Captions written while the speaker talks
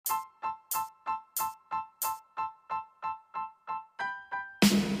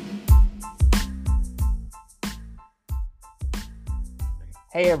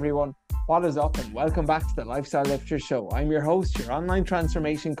Hey everyone, what is up and welcome back to the Lifestyle Lifter Show. I'm your host, your online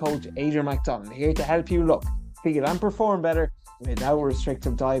transformation coach, Adrian McDonald, here to help you look, feel and perform better without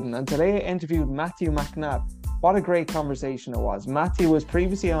restrictive dieting. And today I interviewed Matthew McNabb. What a great conversation it was. Matthew was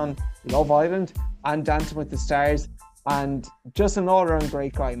previously on Love Island and Dancing with the Stars, and just an all-around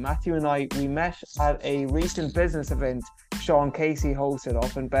great guy. Matthew and we met at a recent business event Sean Casey hosted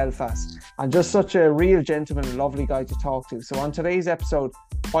up in Belfast, and just such a real gentleman and lovely guy to talk to. So on today's episode,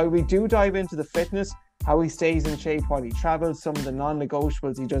 while we do dive into the fitness, how he stays in shape while he travels, some of the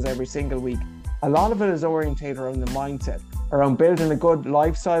non-negotiables he does every single week, a lot of it is orientated around the mindset, around building a good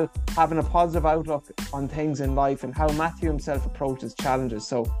lifestyle, having a positive outlook on things in life, and how Matthew himself approaches challenges.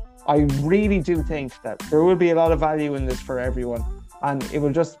 So I really do think that there will be a lot of value in this for everyone, and it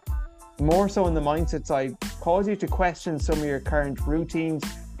will just, more so in the mindset side, cause you to question some of your current routines,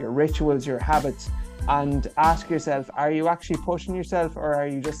 your rituals, your habits, and ask yourself, are you actually pushing yourself, or are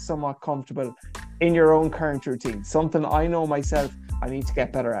you just somewhat comfortable in your own current routine? Something I know myself I need to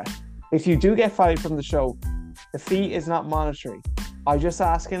get better at. If you do get value from the show, the fee is not monetary. I just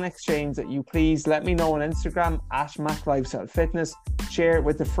ask in exchange that you please let me know on Instagram at MacLifestyleFitness, share it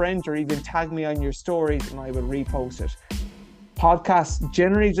with a friend, or even tag me on your stories and I will repost it. Podcasts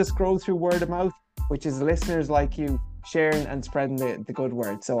generally just grow through word of mouth, which is listeners like you sharing and spreading the good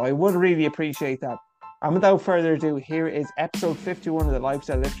word. So I would really appreciate that. And without further ado, here is episode 51 of the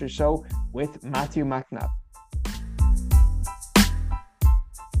Lifestyle Lifter Show with Matthew McNabb.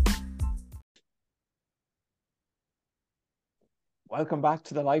 Welcome back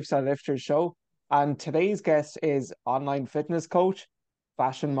to the Lifestyle Lifter Show. And today's guest is online fitness coach,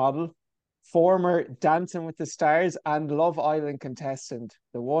 fashion model, former Dancing with the Stars and Love Island contestant,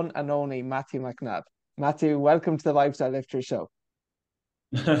 the one and only Matthew McNabb. Matthew, welcome to the Lifestyle Lifter Show.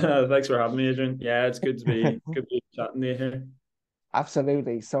 Thanks for having me, Adrian. Yeah, it's good to be chatting to you here.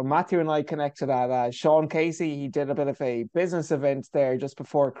 Absolutely. So Matthew and I connected at Sean Casey. He did a bit of a business event there just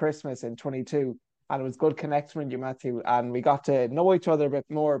before Christmas in 22. And it was good connection with you, Matthew. And we got to know each other a bit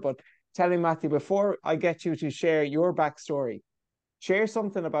more. But tell me, Matthew, before I get you to share your backstory, share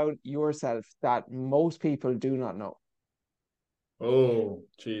something about yourself that most people do not know. Oh,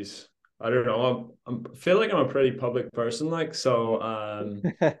 geez. I don't know. I feel like I'm a pretty public person, like so. Um.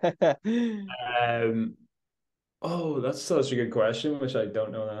 Oh, that's such a good question, which I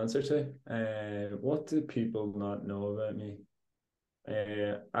don't know the answer to. What do people not know about me?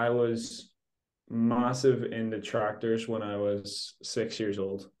 I was massive into tractors when I was 6 years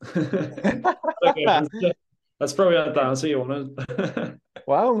old. That's probably not the answer you wanted.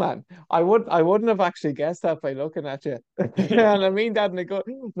 Wow, man. I wouldn't have actually guessed that by looking at you. And I mean that in a good,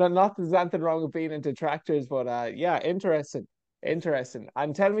 not there's anything wrong with being into tractors, but yeah, interesting. Interesting.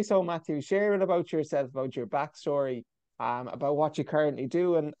 And tell me so, Matthew, share it about yourself, about your backstory, about what you currently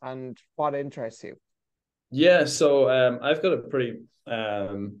do and what interests you. Yeah, so I've got a pretty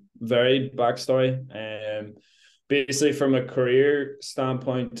varied backstory. Basically, from a career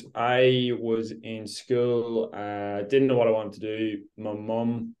standpoint, I was in school, didn't know what I wanted to do. My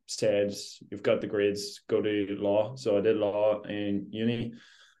mum said, "You've got the grades, go do law." So I did law in uni,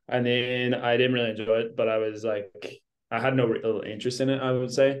 and then I didn't really enjoy it, but I was like, I had no real interest in it, I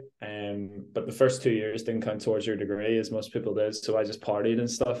would say. But the first 2 years didn't count towards your degree, as most people did. So I just partied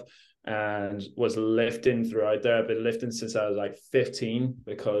and stuff and was lifting throughout there. I've been lifting since I was like 15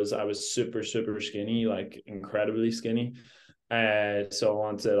 because I was super, super skinny, like incredibly skinny. So I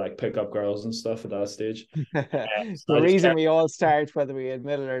wanted to like pick up girls and stuff at that stage. So The I just reason kept, we all start, whether we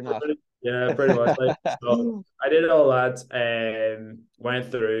admit it or not. yeah, pretty much. Like, so I did all that, went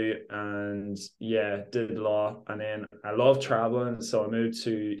through and yeah, did law. And then I love traveling. So I moved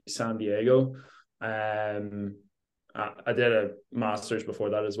to San Diego. Um, I did a master's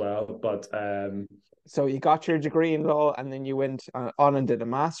before that as well, but So you got your degree in law and then you went on and did a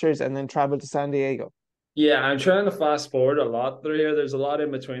master's and then traveled to San Diego. yeah, I'm trying to fast forward a lot through here. There's a lot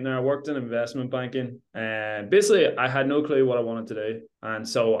in between there. I worked in investment banking, and basically I had no clue what I wanted to do, and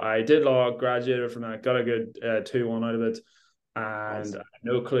so I did law, graduated from that, got a good 2-1 out of it, and Nice. I had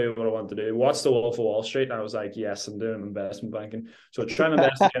no clue what I wanted to do. Watched The Wolf of Wall Street, and I was like, yes, I'm doing investment banking. So trying to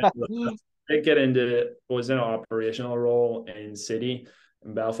invest again. Did get into was in an operational role in City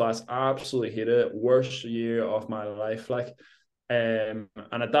in Belfast. Absolutely hated it. Worst year of my life. Like, and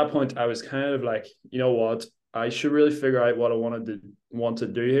at that point, I was kind of like, you know what? I should really figure out what I want to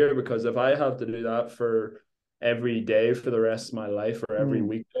do here, because if I have to do that for every day for the rest of my life, or every Mm,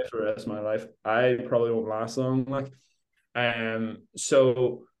 weekday for the rest of my life, I probably won't last long. Like,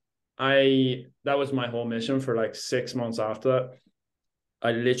 so I that was my whole mission for like 6 months after that.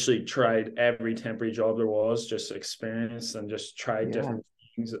 I literally tried every temporary job there was, just experience and just tried yeah. different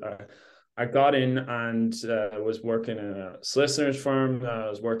things. I got in and was working in a solicitor's firm. I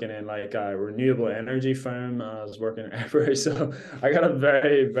was working in like a renewable energy firm. I was working everywhere. So I got a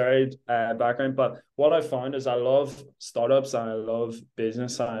very varied background. But what I found is I love startups. I love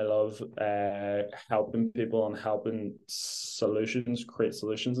business. I love helping people and helping solutions, create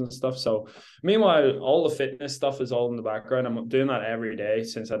solutions and stuff. So meanwhile, all the fitness stuff is all in the background. I'm doing that every day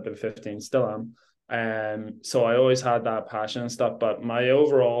since I've been 15, still am. So I always had that passion and stuff, but my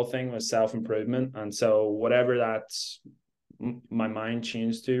overall thing was self-improvement. And so whatever that's my mind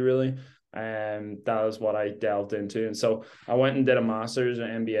changed to really, that was what I delved into. And so I went and did a master's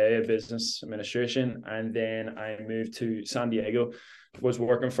and MBA in business administration. And then I moved to San Diego, was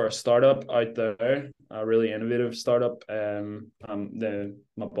working for a startup out there, a really innovative startup. My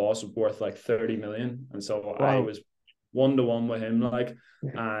boss was worth like 30 million. And so Wow. I was one-to-one with him, like,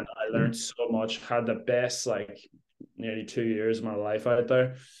 and I learned so much, had the best like nearly 2 years of my life out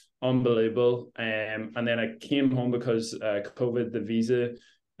there, unbelievable. And then I came home because COVID, the visa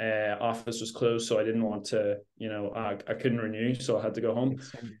office was closed, so I didn't want to, I couldn't renew, so I had to go home.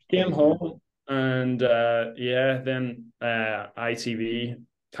 Came home and then ITV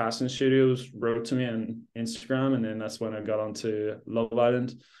casting studios wrote to me on Instagram, and then that's when I got onto Love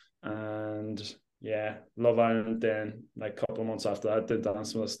Island. And yeah, Love Island. Then like a couple of months after that, did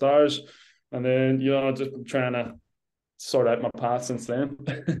Dance with the Stars, and then just trying to sort out my path since then.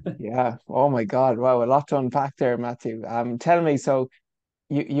 Yeah. Oh my God. Wow, a lot to unpack there, Matthew. Tell me, so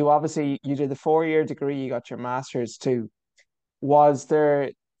you obviously you did the 4 year degree, you got your master's too. Was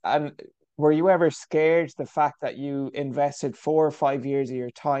there and were you ever scared the fact that you invested 4 or 5 years of your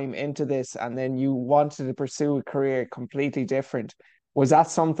time into this and then you wanted to pursue a career completely different? Was that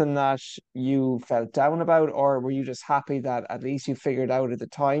something that you felt down about, or were you just happy that at least you figured out at the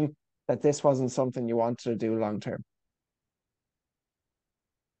time that this wasn't something you wanted to do long term?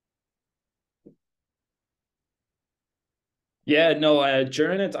 Yeah, no,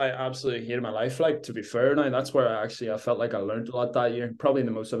 during it, I absolutely hated my life. Like, to be fair, now that's where I felt like I learned a lot that year. Probably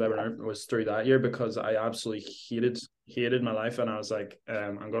the most I've ever learned was through that year, because I absolutely hated my life, and I was like,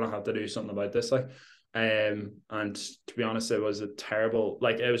 I'm gonna have to do something about this. Like, and to be honest, it was a terrible,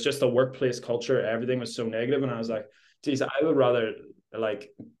 like, it was just a workplace culture. Everything was so negative, and I was like, geez, I would rather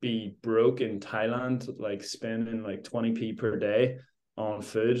like be broke in Thailand, like spending like 20p per day on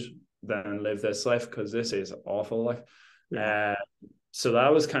food than live this life, because this is awful. Like. Yeah. Uh, so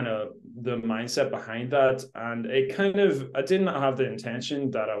that was kind of the mindset behind that. And it kind of, I didn't have the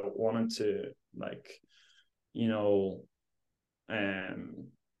intention that I wanted to, like, you know, um,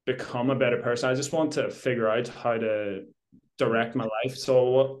 become a better person. I just want to figure out how to direct my life.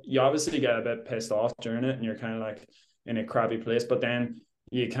 So you obviously get a bit pissed off during it, and you're kind of like in a crappy place, but then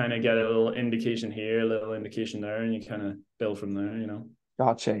you kind of get a little indication here, a little indication there, and you kind of build from there.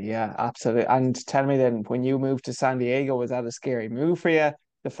 Gotcha. Yeah, absolutely. And tell me then, when you moved to San Diego, was that a scary move for you?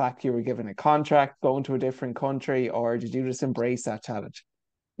 The fact you were given a contract, going to a different country, or did you just embrace that challenge?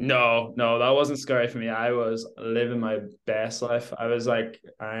 No, no, that wasn't scary for me. I was living my best life. I was like,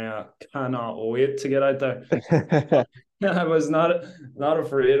 I cannot wait to get out there. I was not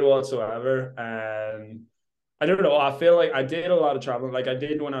afraid whatsoever. I don't know. I feel like I did a lot of traveling. Like I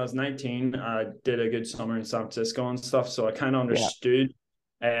did when I was 19. I did a good summer in San Francisco and stuff. So I kind of Yeah. understood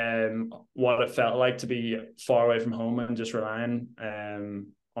what it felt like to be far away from home and just relying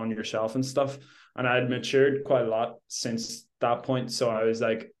on yourself and stuff. And I had matured quite a lot since that point. So I was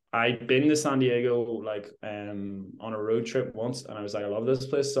like, I'd been to San Diego like on a road trip once, and I was like, I love this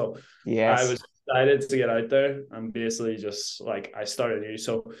place. So I Yes. was excited to get out there and basically just like I started new.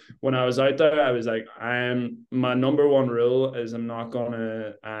 So when I was out there, I was like, my number one rule is I'm not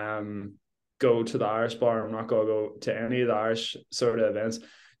gonna go to the Irish bar. I'm not gonna go to any of the Irish sort of events.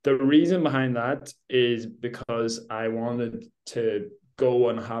 The reason behind that is because I wanted to go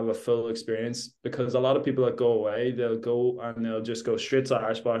and have a full experience, because a lot of people that go away, they'll go and they'll just go straight to the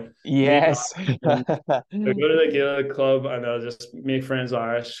Irish bar, meet Yes. they'll go to the Gaelic club, and they'll just make friends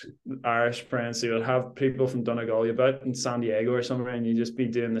with Irish friends. So you'll have people from Donegal, you're about in San Diego or somewhere, and you just be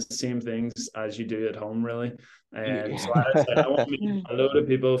doing the same things as you do at home, really. So I said I want to meet a load of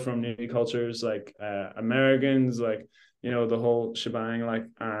people from new cultures, like Americans, like the whole shebang, like,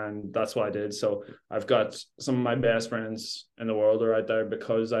 and that's what I did. So I've got some of my best friends in the world are out there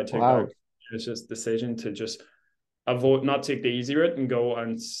because I took Wow. that conscious decision to just avoid, not take the easy route and go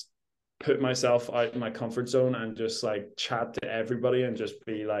and put myself out in my comfort zone and just like chat to everybody and just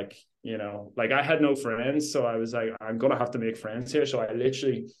be like, like I had no friends. So I was like, I'm going to have to make friends here. So I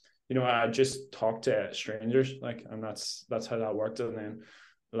literally, I just talked to strangers, like, and that's how that worked. And then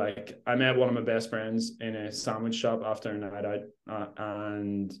like I met one of my best friends in a sandwich shop after a night out,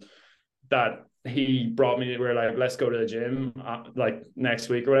 and that he brought me. We were like, let's go to the gym, like next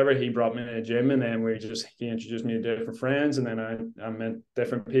week or whatever. He brought me to the gym, and then he introduced me to different friends, and then I met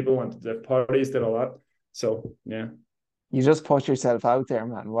different people, went to different parties, did all that. So yeah. You just put yourself out there,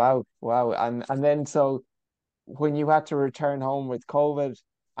 man. Wow, wow. And then so when you had to return home with COVID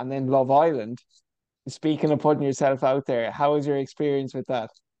and then Love Island, speaking of putting yourself out there, how was your experience with that?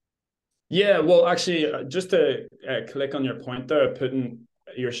 Yeah, well, actually, just to click on your point there, putting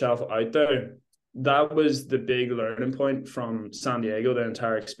yourself out there, that was the big learning point from San Diego, the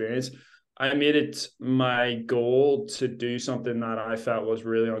entire experience. I made it my goal to do something that I felt was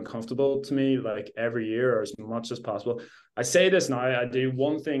really uncomfortable to me, like every year or as much as possible. I say this now, I do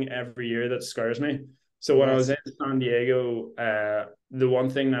one thing every year that scares me. So when I was Yes. in San Diego, the one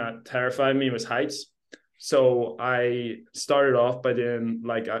thing that terrified me was heights. So I started off by doing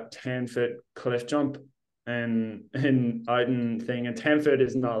like a 10-foot cliff jump and out and thing. And 10 foot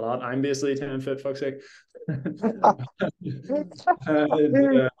is not a lot. I'm basically 10 foot, fuck's sake.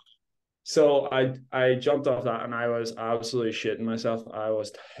 and, so I jumped off that and I was absolutely shitting myself. I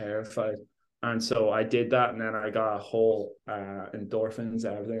was terrified. And so I did that and then I got a whole endorphins,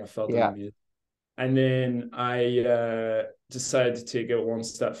 everything. I felt Yeah. amazing. And then I decided to take it one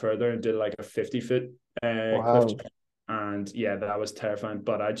step further and did like a 50-foot cliff Wow. jump. And yeah, that was terrifying.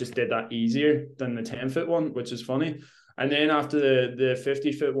 But I just did that easier than the 10-foot one, which is funny. And then after the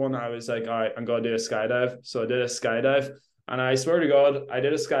 50-foot one, I was like, all right, I'm going to do a skydive. So I did a skydive. And I swear to God, I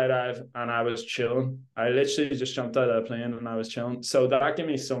did a skydive and I was chilling. I literally just jumped out of the plane and I was chilling. So that gave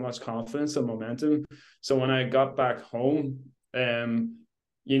me so much confidence and momentum. So when I got back home,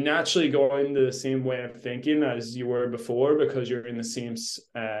 you naturally go into the same way of thinking as you were before because you're in the same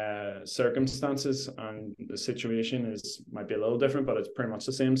circumstances and the situation might be a little different, but it's pretty much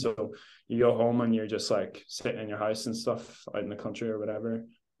the same. So you go home and you're just like sitting in your house and stuff out in the country or whatever,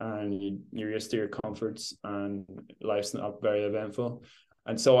 and you're used to your comforts and life's not very eventful.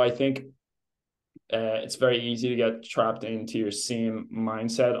 And so I think it's very easy to get trapped into your same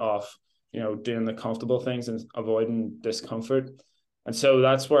mindset of doing the comfortable things and avoiding discomfort. And so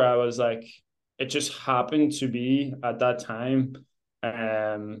that's where I was like, it just happened to be at that time.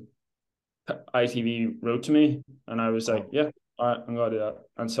 ITV wrote to me and I was like, Wow. yeah, all right, I'm gonna do that.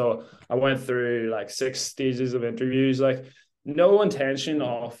 And so I went through like 6 stages of interviews, like no intention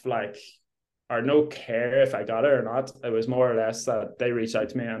of like, or no care if I got it or not. It was more or less that they reached out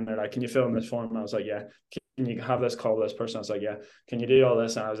to me and they're like, can you fill in this form? And I was like, yeah. Can you have this call this person? I was like, yeah. Can you do all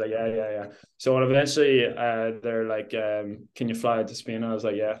this? And I was like, yeah. So when eventually they're like, can you fly out to Spain? I was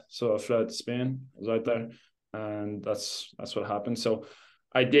like, yeah. So I flew out to Spain. I was out there, and that's what happened. So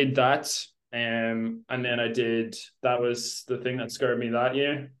I did that, and then that was the thing that scared me that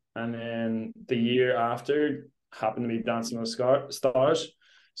year. And then the year after happened to be Dancing with Stars.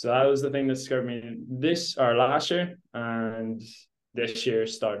 So that was the thing that scared me this or last year, and this year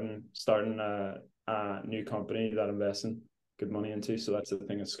starting a new company that I'm investing good money into. So that's the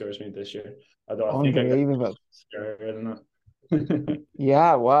thing that scares me this year. Although I think I got Unbelievable. scared than that.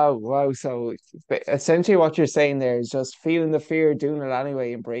 Yeah, wow, wow. So essentially what you're saying there is just feeling the fear, doing it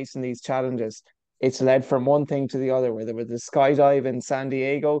anyway, embracing these challenges. It's led from one thing to the other, whether with the skydive in San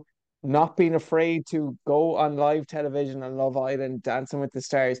Diego, not being afraid to go on live television on Love Island, Dancing with the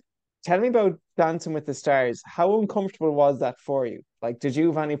Stars. Tell me about Dancing with the Stars. How uncomfortable was that for you? Like, did you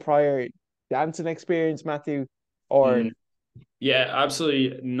have any prior dancing experience, Matthew? Or Mm. Yeah,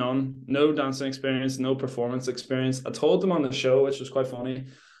 absolutely none. No dancing experience, no performance experience. I told them on the show, which was quite funny,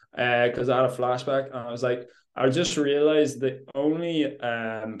 because I had a flashback and I was like, I just realized the only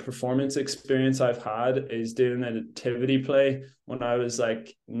performance experience I've had is doing a nativity play when I was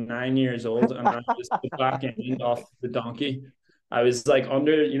like 9 years old, and I was the back end off the donkey. I was like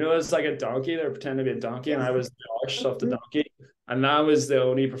under, it's like a donkey. They're pretending to be a donkey, and I was the arse of the donkey. And that was the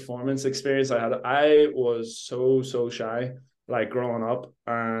only performance experience I had. I was so shy, like growing up,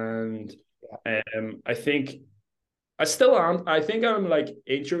 and I think I still am. I think I'm like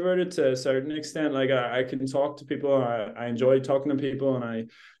introverted to a certain extent. Like I can talk to people. I enjoy talking to people,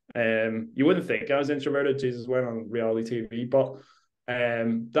 and you wouldn't think I was introverted. Jesus, went on reality TV, but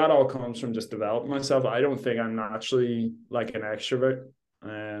that all comes from just developing myself. I don't think I'm naturally like an extrovert.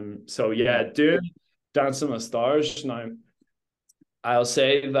 So yeah, yeah, doing Dancing with Stars now. I'll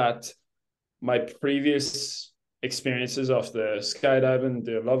say that my previous experiences of the skydiving,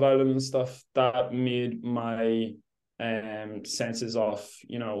 the Love Island and stuff, that made my senses of,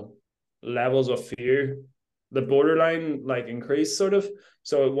 levels of fear, the borderline like increased sort of.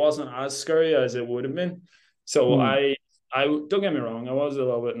 So it wasn't as scary as it would have been. So Hmm. I I don't get me wrong, I was a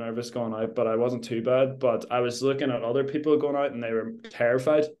little bit nervous going out, but I wasn't too bad. But I was looking at other people going out and they were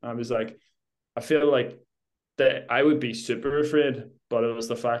terrified. I was like, I feel like that I would be super afraid, but it was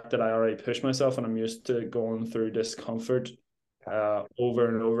the fact that I already pushed myself and I'm used to going through discomfort over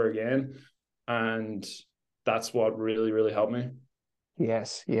and over again. And that's what really, really helped me.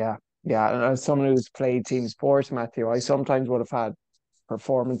 Yes, yeah, yeah. And as someone who's played team sports, Matthew, I sometimes would have had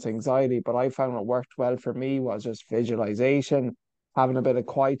performance anxiety, but I found what worked well for me was just visualization, having a bit of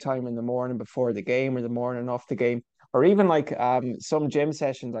quiet time in the morning before the game or the morning of the game, or even like some gym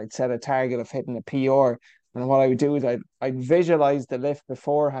sessions, I'd set a target of hitting a PR. And what I would do is I'd visualize the lift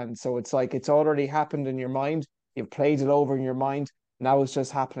beforehand. So it's like it's already happened in your mind. You've played it over in your mind. Now it's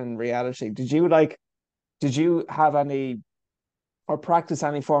just happening in reality. Did you have any or practice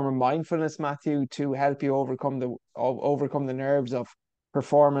any form of mindfulness, Matthew, to help you overcome the nerves of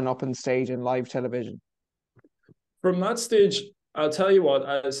performing up on stage in live television? From that stage, I'll tell you what,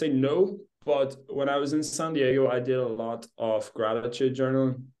 I'd say no. But when I was in San Diego, I did a lot of gratitude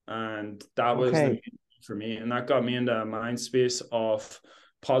journaling, and that was the main Okay. thing for me. And that got me into a mind space of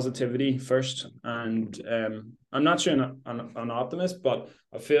positivity first. And I'm not sure an optimist, but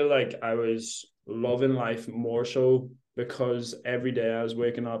I feel like I was loving life more so because every day I was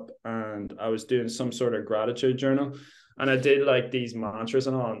waking up and I was doing some sort of gratitude journal. And I did like these mantras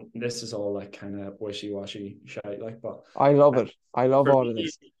and all. And this is all like kind of wishy washy shite, like, but I love it. I love for all of me,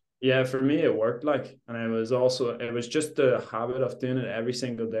 this. yeah, for me it worked like, and it was just the habit of doing it every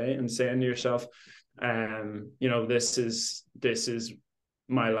single day and saying to yourself, this is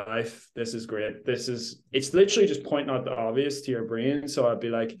my life. This is great. It's literally just pointing out the obvious to your brain. So I'd be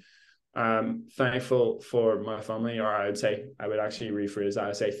like, thankful for my family, or I would actually rephrase that.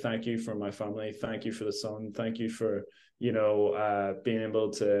 I say thank you for my family, thank you for the sun, thank you for being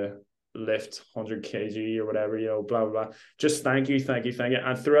able to lift 100 kg or whatever, blah blah blah. Just thank you, thank you, thank you.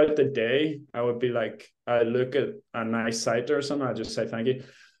 And throughout the day, I would be like, I look at a nice site or something, I just say thank you.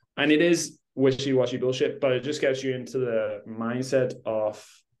 And it is wishy-washy bullshit, but it just gets you into the mindset of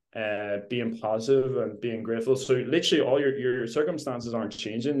being positive and being grateful. So literally all your circumstances aren't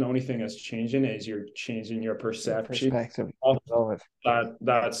changing. The only thing that's changing is you're changing your Your perception perspective. of Love it.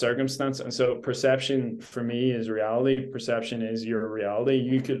 that circumstance. And so perception for me is reality. Perception is your reality.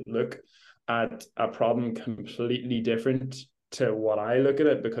 You could look at a problem completely different to what I look at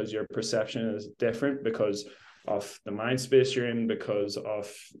it, because your perception is different because of the mind space you're in, because of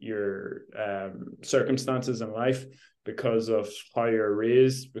your circumstances in life, because of how you're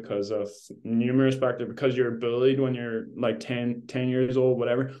raised, because of numerous factors, because you're bullied when you're like 10 years old,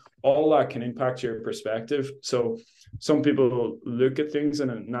 whatever. All that can impact your perspective. So some people look at things in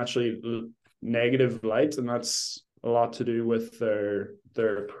a naturally negative light, and that's a lot to do with their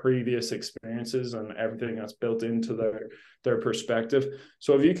previous experiences and everything that's built into their perspective.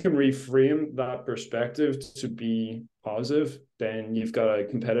 So if you can reframe that perspective to be positive, then you've got a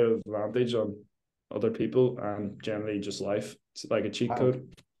competitive advantage on other people and generally just life. It's like a cheat Wow.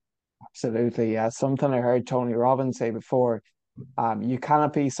 code. Absolutely. Yeah. Something I heard Tony Robbins say before. You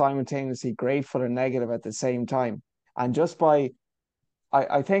cannot be simultaneously grateful and negative at the same time. And just by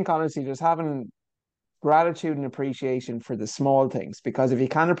I think honestly, just having gratitude and appreciation for the small things, because if you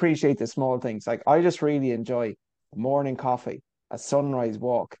can appreciate the small things, like I just really enjoy a morning coffee, a sunrise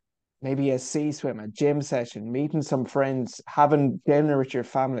walk, maybe a sea swim, a gym session, meeting some friends, having dinner with your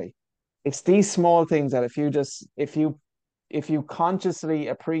family. It's these small things that if you consciously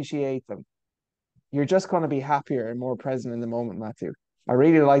appreciate them, you're just going to be happier and more present in the moment, Matthew. I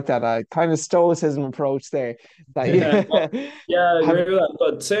really like that kind of stoicism approach there that you Yeah, yeah, I agree have. with that.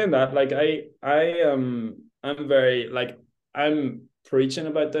 But saying that, like I'm very like, I'm preaching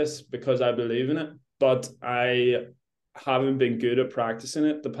about this because I believe in it, but I haven't been good at practicing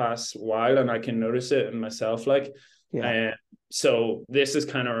it the past while, and I can notice it in myself. Like, Yeah. and so this is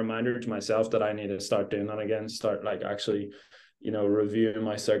kind of a reminder to myself that I need to start doing that again. Start like actually, reviewing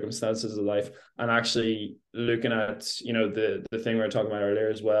my circumstances of life and actually looking at, the thing we were talking about earlier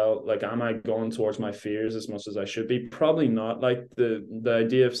as well. Like, am I going towards my fears as much as I should be? Probably not. Like the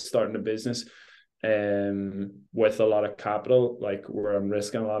idea of starting a business with a lot of capital, like where I'm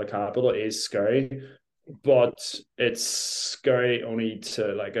risking a lot of capital, is scary, but it's scary only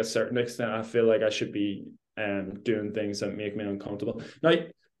to like a certain extent. I feel like I should be doing things that make me uncomfortable. Now,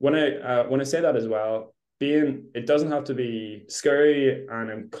 when I say that as well, it doesn't have to be scary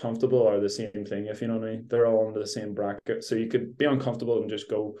and uncomfortable are the same thing, if you know what I mean. They're all under the same bracket. So you could be uncomfortable and just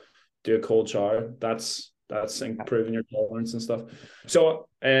go do a cold shower. That's improving your tolerance and stuff. So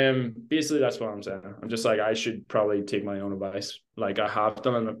basically that's what I'm saying. I'm just like, I should probably take my own advice, like I have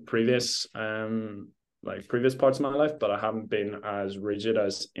done in the previous like previous parts of my life, but I haven't been as rigid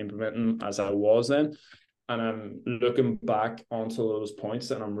as implementing as I was then. And I'm looking back onto those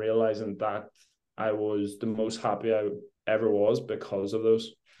points and I'm realizing that I was the most happy I ever was because of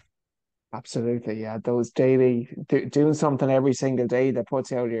those. Absolutely, yeah. Those daily doing something every single day that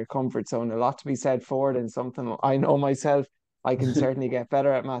puts you out of your comfort zone. A lot to be said for it, and something I know myself I can certainly get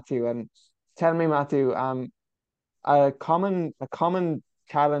better at, Matthew. And tell me, Matthew, a common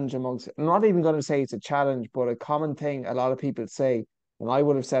challenge amongst, I'm not even going to say it's a challenge, but a common thing a lot of people say, and I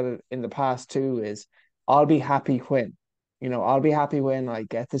would have said it in the past too, is I'll be happy when, I'll be happy when I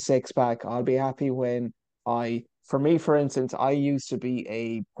get the six pack. I'll be happy when for me, for instance, I used to be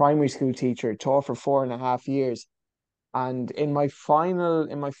a primary school teacher, taught for 4.5 years. And in my final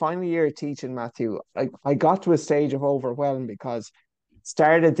year of teaching, Matthew, I got to a stage of overwhelm because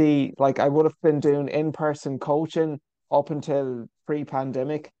started the like I would have been doing in-person coaching up until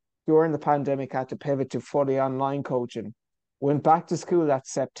pre-pandemic. During the pandemic, I had to pivot to fully online coaching. Went back to school that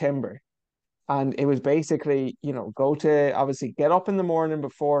September. And it was basically, go to obviously get up in the morning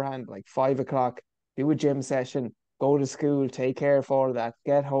beforehand, like 5 o'clock, do a gym session, go to school, take care of all of that,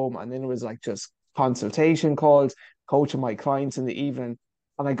 get home. And then it was like just consultation calls, coaching my clients in the evening.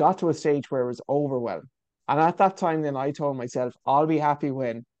 And I got to a stage where it was overwhelmed. And at that time, then I told myself, I'll be happy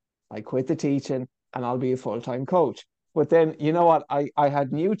when I quit the teaching and I'll be a full-time coach. But then, you know what? I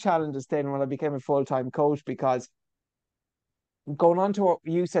had new challenges then when I became a full-time coach because going on to what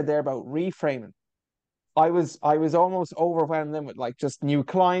you said there about reframing, I was almost overwhelmed then with like just new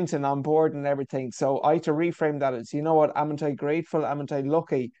clients and on board and everything. So I had to reframe that as, you know what, am I grateful? Am I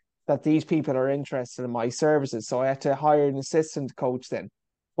lucky that these people are interested in my services? So I had to hire an assistant coach then.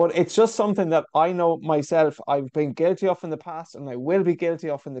 But it's just something that I know myself I've been guilty of in the past and I will be guilty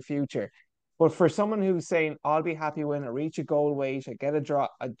of in the future. But for someone who's saying, I'll be happy when I reach a goal weight, I get a job,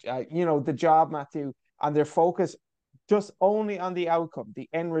 the job, Matthew, and they're focused just only on the outcome, the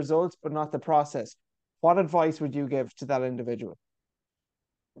end results, but not the process. What advice would you give to that individual?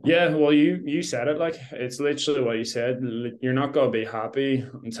 Yeah, well, you said it, like it's literally what you said. You're not gonna be happy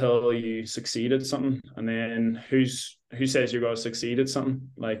until you succeed at something, and then who says you're gonna succeed at something?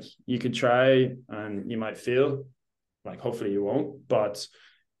 Like you could try and you might fail, like hopefully you won't, but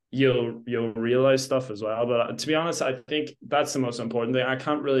you'll realize stuff as well. But to be honest, I think that's the most important thing. I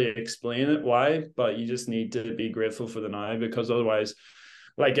can't really explain it why, but you just need to be grateful for the now, because otherwise,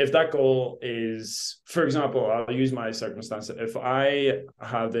 like if that goal is, for example, I'll use my circumstance. If I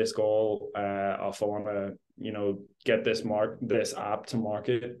have this goal if I want to, get this app to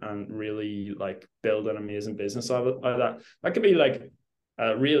market and really like build an amazing business out of that could be like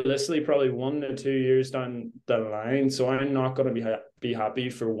realistically probably 1 to 2 years down the line. So I'm not going to be happy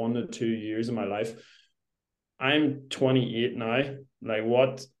for 1 to 2 years of my life. I'm 28 now. Like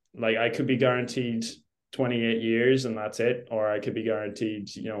what? Like I could be guaranteed 28 years and that's it, or I could be guaranteed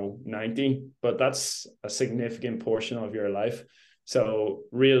 90, but that's a significant portion of your life. So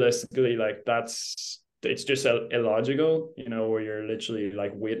realistically, like it's just illogical, where you're literally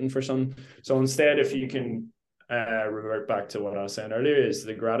like waiting for something. So instead, if you can revert back to what I was saying earlier, is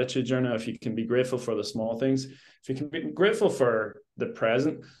the gratitude journal. If you can be grateful for the small things, if you can be grateful for the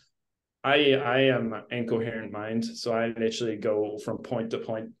present. I am an incoherent mind, so I literally go from point to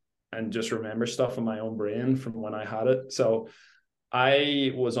point and just remember stuff in my own brain from when I had it. So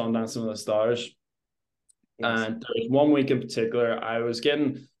I was on Dancing with the Stars, Yes. and there was one week in particular I was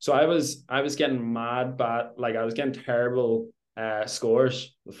getting mad bad, like I was getting terrible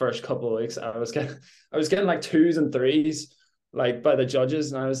scores the first couple of weeks. I was getting like twos and threes like by the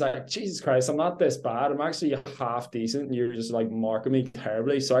judges, and I was like, Jesus Christ, I'm not this bad. I'm actually half decent, and you're just like marking me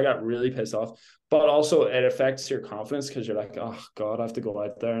terribly. So I got really pissed off. But also it affects your confidence because you're like, oh God, I have to go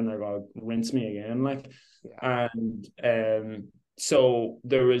out there and they're gonna rinse me again. Like, Yeah. and so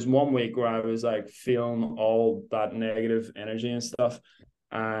there was one week where I was like feeling all that negative energy and stuff,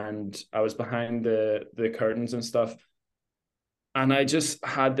 and I was behind the curtains and stuff, and I just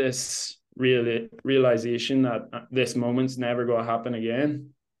had this realization that this moment's never going to happen again,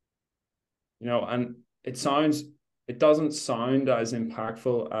 and it doesn't sound as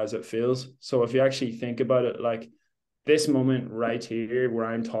impactful as it feels. So if you actually think about it, like this moment right here where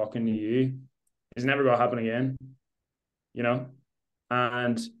I'm talking to you is never going to happen again, you know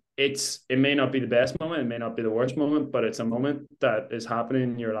and it may not be the best moment, it may not be the worst moment, but it's a moment that is happening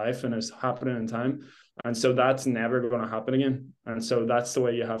in your life and is happening in time, and so that's never going to happen again, and so that's the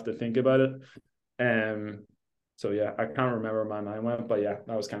way you have to think about it. So yeah, I can't remember where my mind went, but yeah,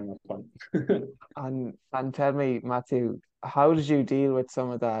 that was kind of my point. And tell me, Matthew, how did you deal with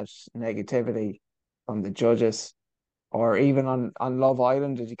some of that negativity from the judges? Or even on Love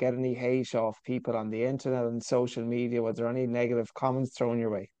Island, did you get any hate off people on the internet and social media? Was there any negative comments thrown your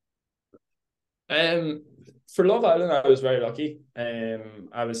way? Um, for Love Island, I was very lucky.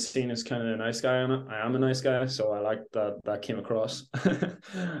 I was seen as kind of a nice guy on it. I am a nice guy, so I like that came across.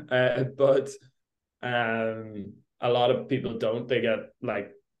 But a lot of people don't. They get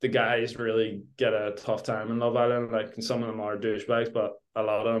like the guys really get a tough time in Love Island. Like some of them are douchebags, but a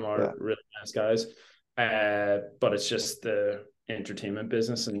lot of them Yeah. are really nice guys. But it's just the entertainment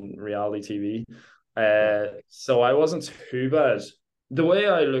business and reality TV. Yeah. So I wasn't too bad. The way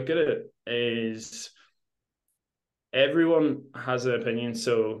I look at it is everyone has an opinion.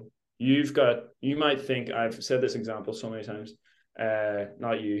 So you might think I've said this example so many times,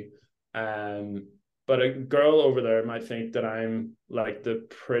 not you, but a girl over there might think that I'm like the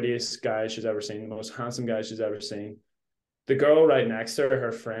prettiest guy she's ever seen, the most handsome guy she's ever seen. The girl right next to her,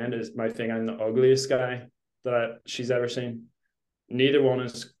 her friend, is might think I'm the ugliest guy she's ever seen. Neither one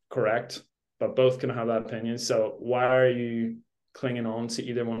is correct, but both can have that opinion. So why are you clinging on to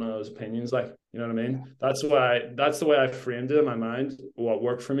either one of those opinions? Like, you know what I mean? That's the way I framed it in my mind, what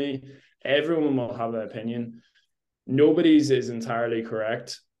worked for me. Everyone will have an opinion. Nobody's is entirely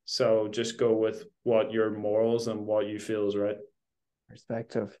correct. So just go with what your morals and what you feel is right.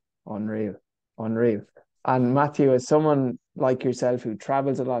 Perspective. Unreal. Unreal. And Matthew, as someone like yourself who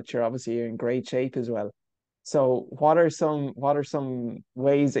travels a lot, you're obviously in great shape as well. So what are some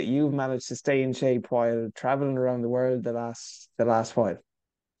ways that you've managed to stay in shape while traveling around the world the last while?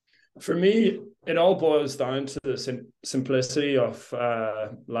 For me, it all boils down to the simplicity of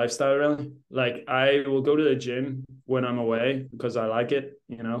lifestyle, really. Like, I will go to the gym when I'm away because I like it,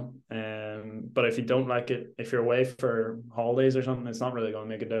 you know. But if you don't like it, if you're away for holidays or something, it's not really going to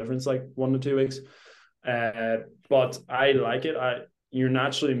make a difference, like 1 to 2 weeks. Uh, but I like it. You're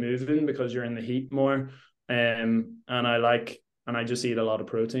naturally moving because you're in the heat more. And I just eat a lot of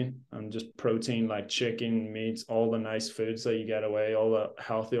protein, and just protein like chicken, meats, all the nice foods that you get away, all the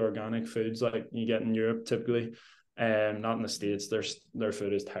healthy organic foods like you get in Europe typically. Not in the States, their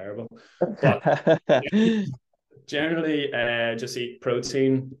food is terrible. But generally, just eat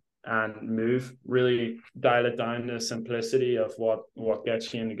protein and move. Really dial it down to the simplicity of what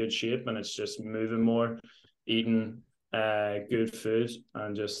gets you into good shape, and it's just moving more, eating good food,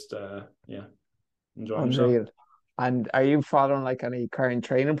 and just yeah, enjoying yourself. Unreal. And are you following like any current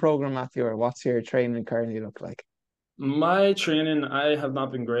training program, Matthew, or what's your training currently look like? My training, I have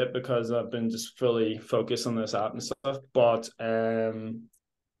not been great because I've been just fully focused on this app and stuff. But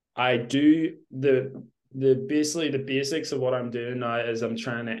I do the basically the basics of what I'm doing now is I'm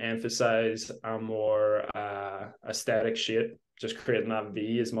trying to emphasize a more aesthetic shape, just creating that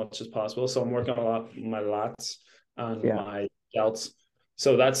V as much as possible. So I'm working a lot on my lats and Yeah. my delts.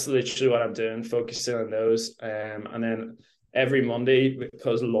 So that's literally what I'm doing, focusing on those. And then every Monday,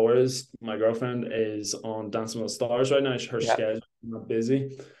 because Laura's my girlfriend is on Dancing with the Stars right now, her Yeah. schedule is not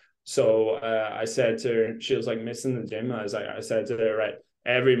busy. So I said to her, she was like missing the gym. I said to her, right,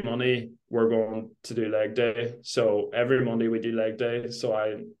 every Monday we're going to do leg day. So every Monday we do leg day. So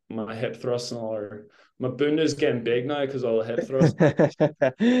my hip thrusts and all are my bunda's getting big now because all the hip thrusts.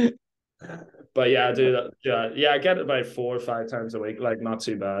 But yeah, I do that. Yeah, I get it about 4 or 5 times a week, like not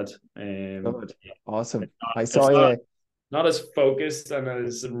too bad. Good. Awesome. I saw It's not you. not as focused and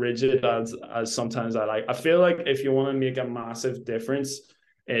as rigid as sometimes I like. I feel like if you want to make a massive difference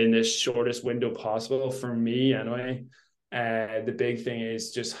in the shortest window possible, for me anyway, the big thing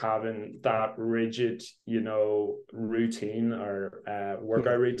is just having that rigid, routine or Yeah.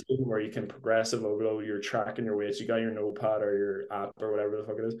 workout routine where you can progressive overload. You're tracking your weights. You got your notepad or your app or whatever the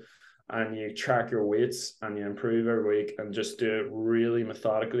fuck it is, and you track your weights and you improve every week and just do it really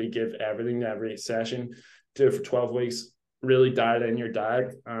methodically. Give everything to every session. Do it for 12 weeks, really dial in your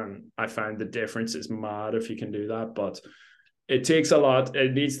diet. And I find the difference is mad if you can do that. But it takes a lot.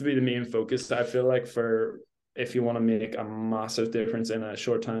 It needs to be the main focus, I feel like, for if you want to make a massive difference in a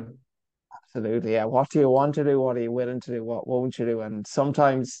short time. Absolutely. Yeah. What do you want to do? What are you willing to do? What won't you do? And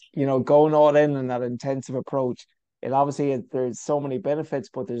sometimes, going all in that intensive approach, it obviously there's so many benefits,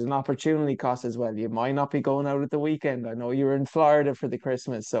 but there's an opportunity cost as well. You might not be going out at the weekend. I know you're in Florida for the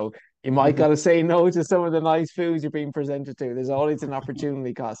Christmas, so you might gotta say no to some of the nice foods you're being presented to. There's always an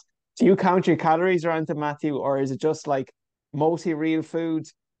opportunity cost. Do you count your calories around to Matthew, or is it just like mostly real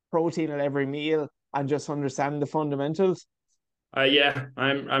foods, protein at every meal, and just understanding the fundamentals? Yeah,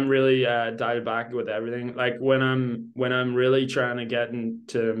 I'm really dialed back with everything. Like when I'm really trying to get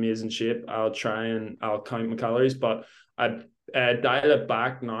into amazing shape, I'll count my calories, but I dial it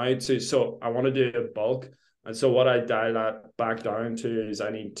back now to so I want to do a bulk, and so what I dial that back down to is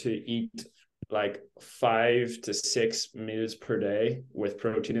I need to eat like 5 to 6 meals per day with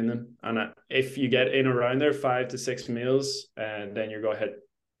protein in them. And if you get in around there 5 to 6 meals, and then you're going to hit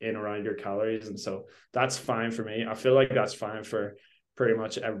in around your calories. And so that's fine for me. I feel like that's fine for pretty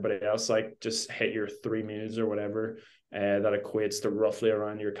much everybody else. Like just hit your 3 meals or whatever. That equates to roughly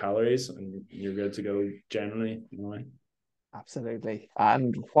around your calories, and you're good to go generally. You know? Absolutely.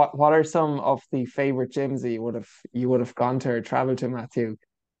 And what are some of the favorite gyms that you would have gone to or traveled to, Matthew,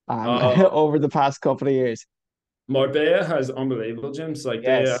 Uh, over the past couple of years? Marbella has unbelievable gyms. Like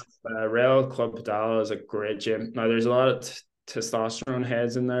they Yes. Real Club Pedal is a great gym. Now there's a lot of testosterone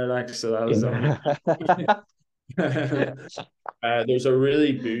heads in there, like so that was only. Yeah. There's a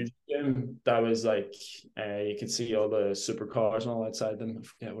really bougie gym that was like you could see all the supercars and all outside them. I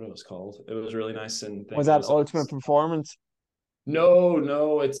forget what it was called. It was really nice and thing. Was It that was like, Ultimate Performance?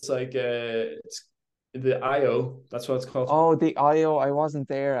 no, it's like it's the IO. That's what it's called. Oh, the IO. I wasn't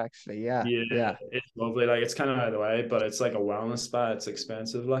there actually. Yeah. Yeah, Yeah. it's lovely. Like it's kind of out of the way, but it's like a wellness spa. It's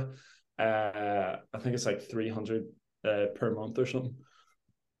expensive. Like, I think it's like 300 per month or something.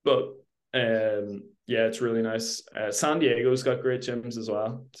 But yeah, it's really nice. San Diego's got great gyms as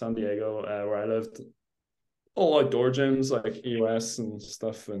well. San Diego, where I lived, all outdoor gyms like EOS and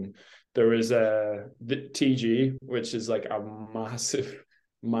stuff. And there was the TG, which is like a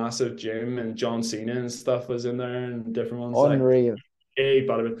massive gym, and John Cena and stuff was in there, and different ones like. Unreal. Hey,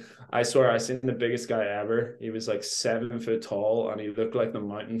 but I swear I seen the biggest guy ever. He was like 7 foot tall, and he looked like the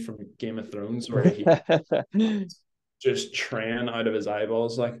mountain from Game of Thrones, where he just train out of his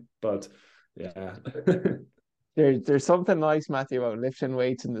eyeballs. Like, but yeah, There's something nice, Matthew, about lifting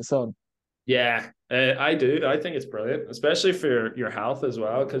weights in the sun. yeah, I do. I think it's brilliant, especially for your health as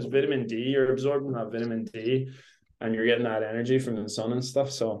well, because vitamin D, you're absorbing that vitamin D, and you're getting that energy from the sun and stuff.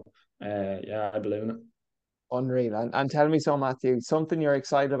 So, yeah, I believe in it. Unreal. And tell me so, Matthew, something you're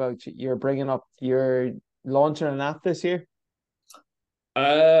excited about. You're bringing up, you're launching an app this year.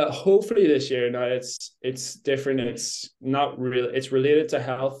 Hopefully this year. Now it's different. It's not real. It's related to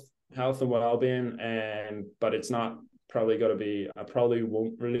health and well-being, but it's not probably going to be. I probably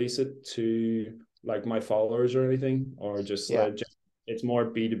won't release it to like my followers or anything, or just Yeah. like it's more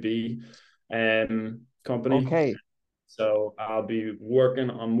B2B, company. Okay. So I'll be working.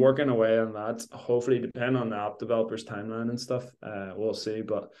 I'm working away on that. Hopefully, depending on the app developer's timeline and stuff. We'll see,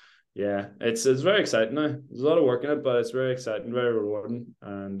 but yeah, it's very exciting now. There's a lot of work in it, but it's very exciting, very rewarding,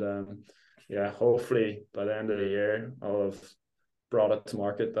 and yeah, hopefully by the end of the year I'll have brought it to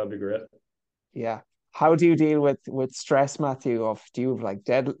market. That'd be great. Yeah. How do you deal with stress, Matthew? Of do you have like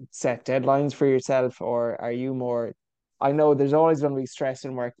set deadlines for yourself, or are you more? I know there's always going to be stress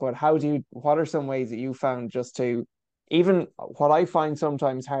in work, but what are some ways that you found just to even what I find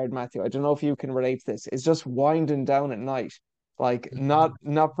sometimes hard, Matthew, I don't know if you can relate to this, is just winding down at night. Like not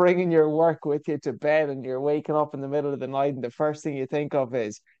bringing your work with you to bed, and you're waking up in the middle of the night and the first thing you think of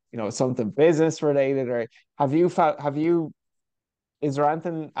is, something business related. Or have you is there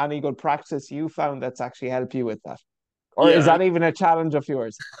any good practice you found that's actually helped you with that? Or is Yeah, that even a challenge of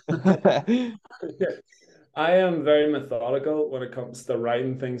yours? I am very methodical when it comes to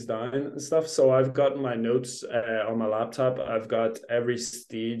writing things down and stuff. So I've got my notes on my laptop. I've got every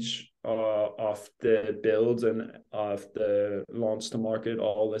stage of the build and of the launch to market,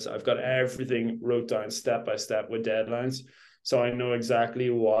 all this. I've got everything wrote down step by step with deadlines. So I know exactly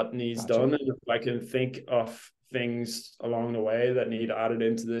what needs Gotcha. done. And if I can think of things along the way that need added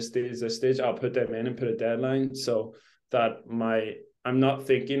into this stage, I'll put them in and put a deadline so that I'm not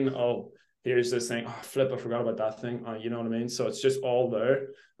thinking, oh, here's this thing. Oh, flip, I forgot about that thing. You know what I mean? So it's just all there.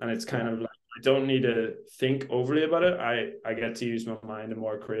 And it's kind Yeah. of like, I don't need to think overly about it. I get to use my mind in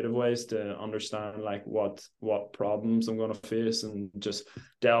more creative ways to understand like what problems I'm going to face and just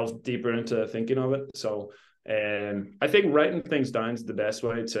delve deeper into thinking of it. So I think writing things down is the best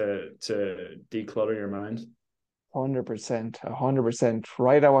way to declutter your mind. 100%, 100%.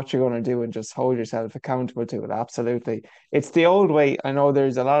 Write out what you're going to do and just hold yourself accountable to it. Absolutely. It's the old way. I know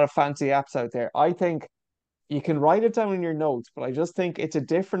there's a lot of fancy apps out there. I think you can write it down in your notes, but I just think it's a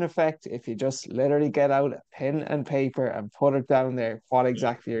different effect if you just literally get out a pen and paper and put it down there, what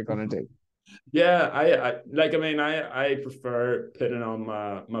exactly you're going to do. Yeah, I like. I mean, I prefer putting it on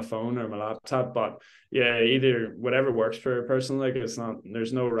my phone or my laptop, but yeah, either whatever works for a person. Like, it's not.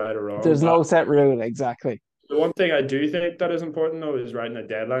 There's no right or wrong. There's But no set rule. Exactly. the one thing I do think that is important though is writing a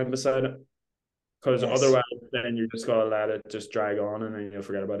deadline beside it, because Yes. otherwise, then you just gotta let it just drag on and then you'll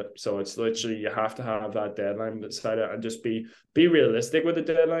forget about it. So it's literally you have to have that deadline beside it and just be realistic with the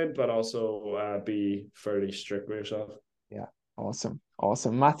deadline, but also be fairly strict with yourself. Yeah. Awesome.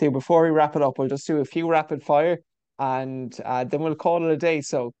 Awesome. Matthew, before we wrap it up, we'll just do a few rapid fire and then we'll call it a day.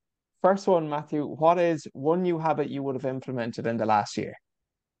 So, first one, Matthew, what is one new habit you would have implemented in the last year?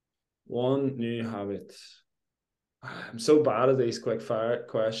 One new habit. I'm so bad at these quick fire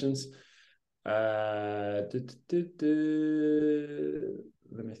questions. Let me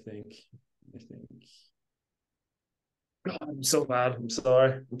think. God, I'm so bad. I'm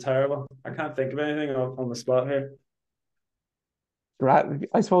sorry. I'm terrible. I can't think of anything on the spot here.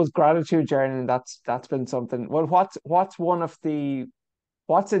 I suppose gratitude journaling, that's been something. Well, what's one of the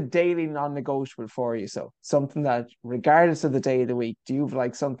what's a daily non-negotiable for you? So something that regardless of the day of the week, do you have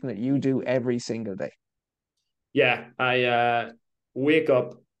like something that you do every single day? Yeah, I wake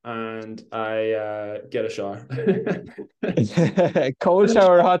up and I get a shower. Cold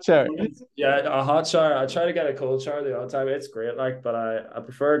shower or hot shower? Yeah, a hot shower. I try to get a cold shower the odd time. It's great, like, but I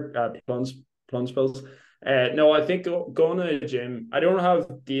prefer plunge pills. No, I think going to the gym. I don't have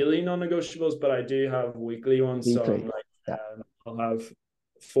daily non-negotiables, but I do have weekly ones. So I'm Weekly. like, Yeah. I'll have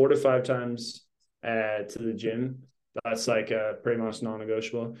 4 to 5 times to the gym. That's like pretty much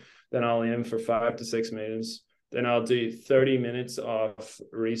non-negotiable. Then I'll aim for 5 to 6 meetings. Then I'll do 30 minutes of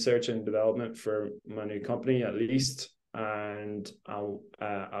research and development for my new company at least. And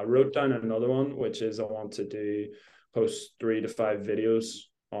I wrote down another one, which is I want to post 3 to 5 videos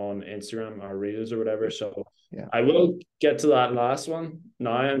on Instagram or Reels or whatever. So Yeah. I will get to that last one.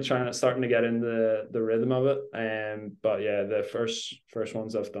 Now I'm starting to get in the rhythm of it. But yeah, the first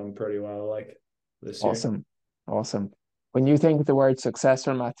ones I've done pretty well like this year. Awesome. Awesome. When you think of the word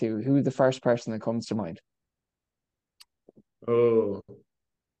successful, Matthew, who's the first person that comes to mind? Oh,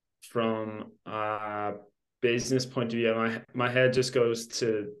 from a business point of view, my head just goes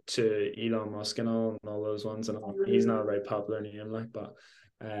to Elon Musk and all those ones, and he's not a very popular name, like, but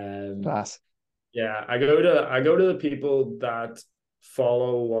Class. yeah, I go to the people that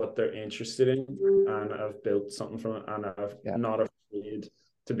follow what they're interested in and have built something from it and are Yeah. not afraid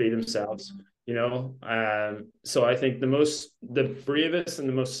to be themselves. So I think the bravest and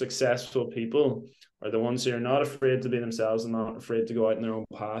the most successful people are the ones who are not afraid to be themselves and not afraid to go out in their own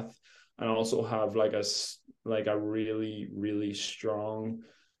path, and also have like a really really strong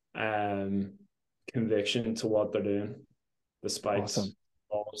conviction to what they're doing, despite Awesome.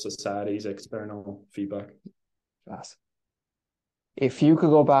 all society's external feedback. Class. If you could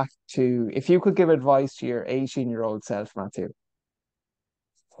go back if you could give advice to your 18-year-old self, Matthew,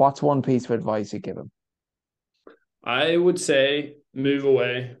 what's one piece of advice you'd give him? I would say move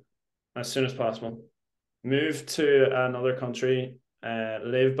away as soon as possible. Move to another country,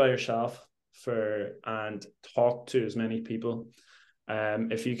 live by yourself and talk to as many people.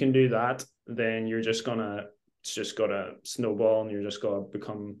 If you can do that, then it's just gonna snowball, and you're just gonna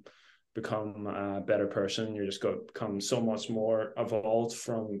become a better person. You're just gonna become so much more evolved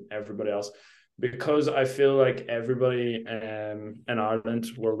from everybody else. Because I feel like everybody in Ireland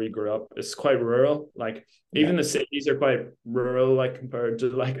where we grew up is quite rural. Like Yeah. even the cities are quite rural, like compared to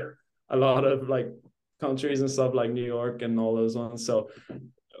like a lot of like countries and stuff like New York and all those ones. So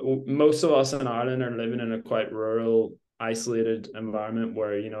most of us in Ireland are living in a quite rural, isolated environment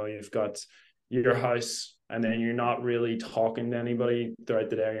where you've got your house, and then you're not really talking to anybody throughout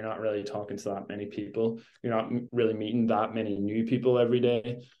the day. You're not really talking to that many people. You're not really meeting that many new people every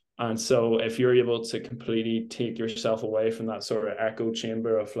day. And so if you're able to completely take yourself away from that sort of echo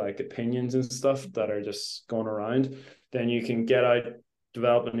chamber of like opinions and stuff that are just going around, then you can get out,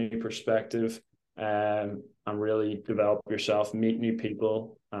 develop a new perspective, and really develop yourself, meet new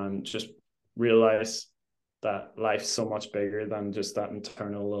people, and just realize that life's so much bigger than just that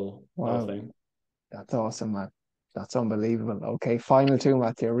internal little Wow. thing. That's awesome, man. That's unbelievable. Okay, final two,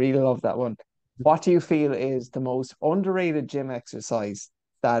 Matthew. I really love that one. What do you feel is the most underrated gym exercise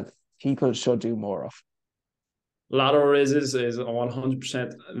that people should do more of? Lateral raises is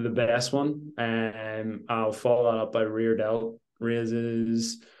 100% the best one. I'll follow that up by rear delt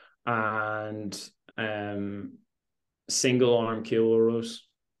raises and single arm cable rows.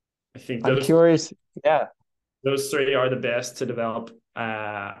 I think I'm those curious. Yeah, those three are the best to develop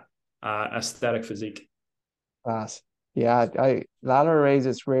aesthetic physique. class. Yeah, I lateral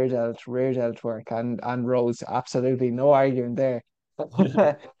raises, rear delt work, and rows. Absolutely no arguing there.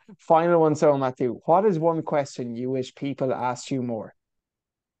 Final one, so Matthew, what is one question you wish people asked you more?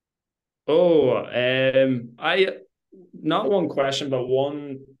 Oh, I not one question, but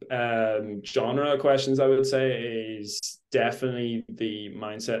one genre of questions I would say is definitely the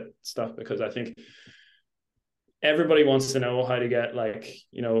mindset stuff, because I think everybody wants to know how to get like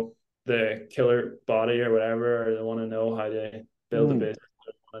the killer body or whatever, or they want to know how to build a Mm, business,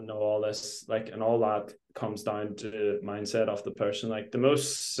 and know all this, like, and all that comes down to mindset of the person. Like the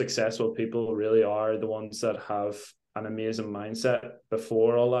most successful people really are the ones that have an amazing mindset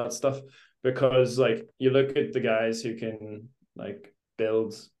before all that stuff, because like you look at the guys who can like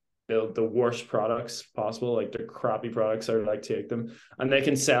build the worst products possible, like the crappy products, or like take them and they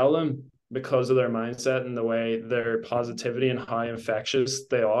can sell them because of their mindset and the way their positivity and how infectious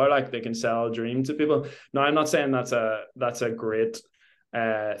they are. Like they can sell a dream to people. Now, I'm not saying that's a great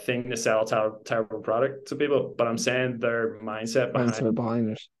thing to sell terrible product to people, but I'm saying their mindset behind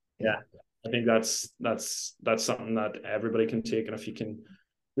it. yeah, I think that's something that everybody can take, and if you can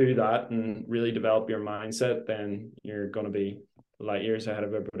do that and really develop your mindset, then you're going to be light years ahead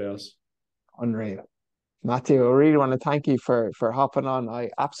of everybody else. Unreal. Matthew, I really want to thank you for hopping on. I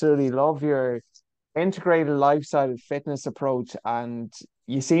absolutely love your integrated lifestyle fitness approach, and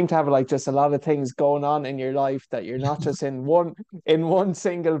you seem to have like just a lot of things going on in your life, that you're not just in one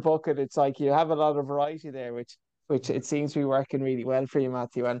single bucket. It's like you have a lot of variety there, which it seems to be working really well for you,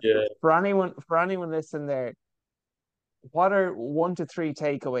 Matthew. And Yeah. for anyone listening there, what are 1 to 3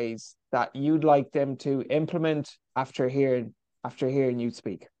 takeaways that you'd like them to implement after hearing you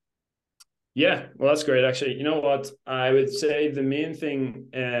speak? Yeah, well, that's great. Actually, you know what? I would say the main thing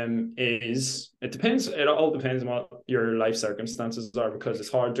is it depends. It all depends on what your life circumstances are, because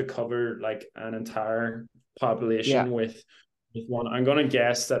it's hard to cover like an entire Yeah, population with one. I'm going to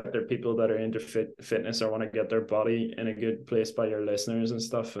guess that there are people that are into fitness or want to get their body in a good place by your listeners and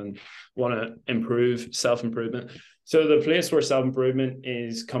stuff, and want to improve self-improvement. So the place where self-improvement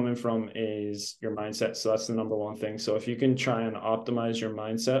is coming from is your mindset. So that's the number one thing. So if you can try and optimize your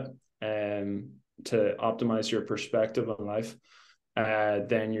mindset, to optimize your perspective on life,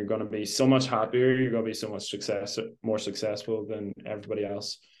 then you're going to be so much happier. You're going to be so much more successful than everybody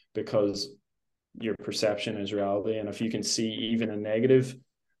else, because your perception is reality. And if you can see even a negative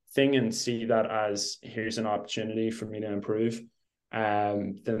thing and see that as here's an opportunity for me to improve,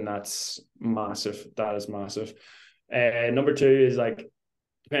 then that's massive. That is massive. Number two is like,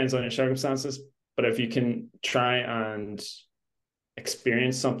 depends on your circumstances, but if you can try and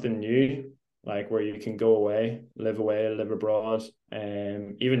experience something new, like where you can go away, live abroad,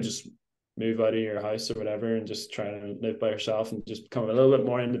 and even just move out of your house or whatever, and just try to live by yourself and just become a little bit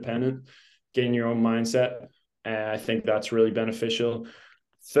more independent, gain your own mindset. I think that's really beneficial.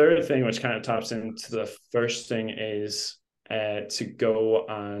 Third thing, which kind of taps into the first thing, is to go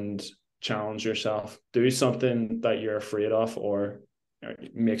and challenge yourself. Do something that you're afraid of or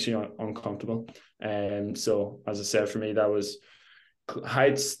makes you uncomfortable. And so, as I said, for me, that was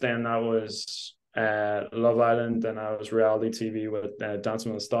heights, then I was Love Island, then I was reality TV with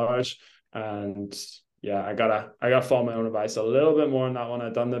Dancing with the Stars, and yeah, I gotta follow my own advice a little bit more on that one.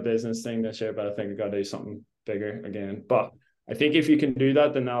 I've done the business thing this year, but I think I gotta do something bigger again. But I think if you can do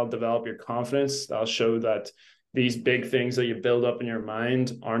that, then that'll develop your confidence. That'll show that these big things that you build up in your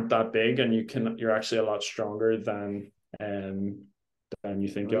mind aren't that big, and you're actually a lot stronger than you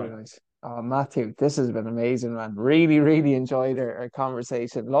think you really are. nice. Matthew, this has been amazing, man. Really, really enjoyed our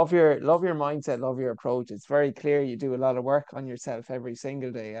conversation. Love your mindset, love your approach. It's very clear you do a lot of work on yourself every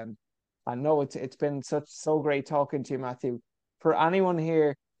single day, and I know it's been so great talking to you, Matthew. For anyone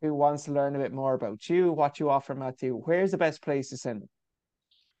here who wants to learn a bit more about you, what you offer, Matthew, where's the best place to send them?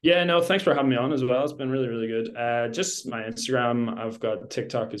 Yeah, no, thanks for having me on as well. It's been really, really good. Just my Instagram. I've got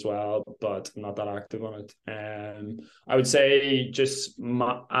TikTok as well, but I'm not that active on it. I would say just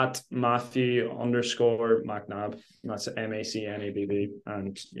at Matthew _McNabb. That's MacNabb.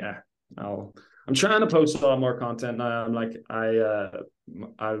 And yeah, I'm trying to post a lot more content now. I'm like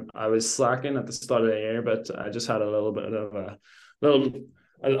I was slacking at the start of the year, but I just had a little bit of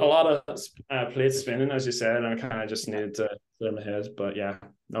a lot of plates spinning, as you said, and I kind of just needed to clear my head. But yeah,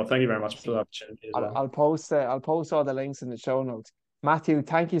 no, thank you very much for the opportunity as well. I'll post all the links in the show notes. Matthew,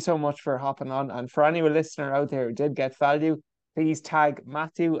 thank you so much for hopping on. And for any listener out there who did get value, please tag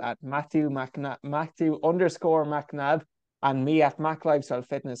Matthew at Matthew_McNabb, and me at Mac Lifestyle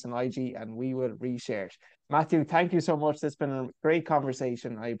Fitness and IG, and we will reshare it. Matthew, thank you so much. This has been a great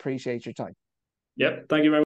conversation. I appreciate your time. Yep, thank you very much.